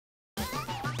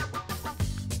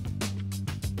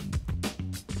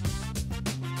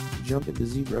jump into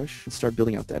ZBrush and start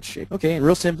building out that shape. Okay, and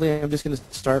real simply, I'm just going to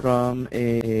start from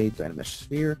a Dynamesh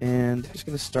sphere and just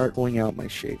going to start pulling out my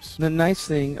shapes. And the nice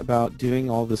thing about doing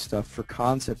all this stuff for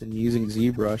concept and using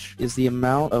ZBrush is the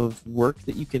amount of work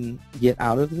that you can get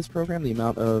out of this program, the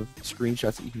amount of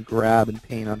screenshots that you can grab and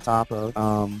paint on top of,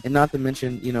 and not to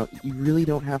mention, you know, you really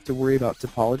don't have to worry about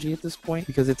topology at this point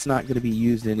because it's not going to be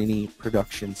used in any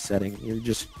production setting. You're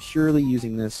just purely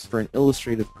using this for an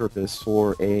illustrative purpose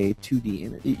for a 2D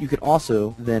image. You could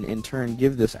also then in turn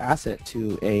give this asset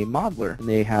to a modeler, and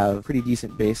they have a pretty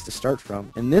decent base to start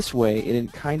from. And this way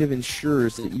it kind of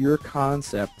ensures that your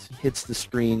concept hits the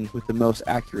screen with the most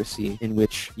accuracy in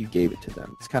which you gave it to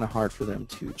them. It's kind of hard for them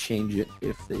to change it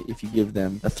if you give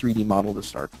them a 3D model to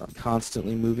start from.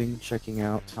 Constantly moving, checking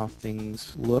out how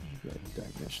things look.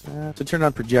 Mesh that. So turn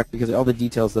on project because all the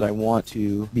details that I want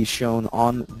to be shown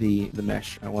on the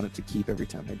mesh, I want it to keep every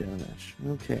time I do a mesh.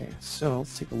 Okay, so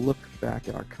let's take a look back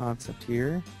at our concept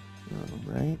here.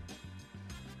 Alright.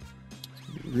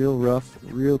 Real rough,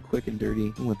 real quick and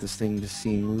dirty. We want this thing to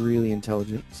seem really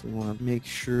intelligent, so we want to make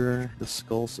sure the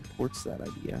skull supports that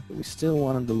idea, but we still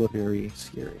want him to look very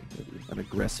scary, maybe an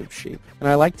aggressive shape. And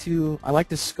I like to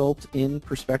sculpt in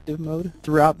perspective mode.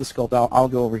 Throughout the sculpt, I'll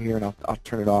go over here and I'll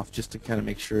turn it off just to kind of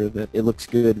make sure that it looks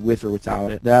good with or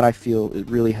without it. That I feel it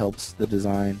really helps the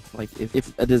design. Like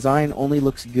if a design only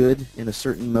looks good in a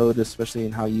certain mode, especially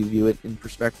in how you view it in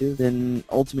perspective, then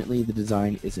ultimately the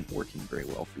design isn't working very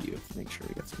well for you. Make sure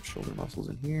we got some shoulder muscles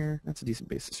in here. That's a decent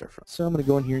base to start from. So I'm going to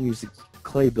go in here and use the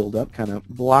clay buildup, kind of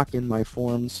block in my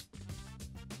forms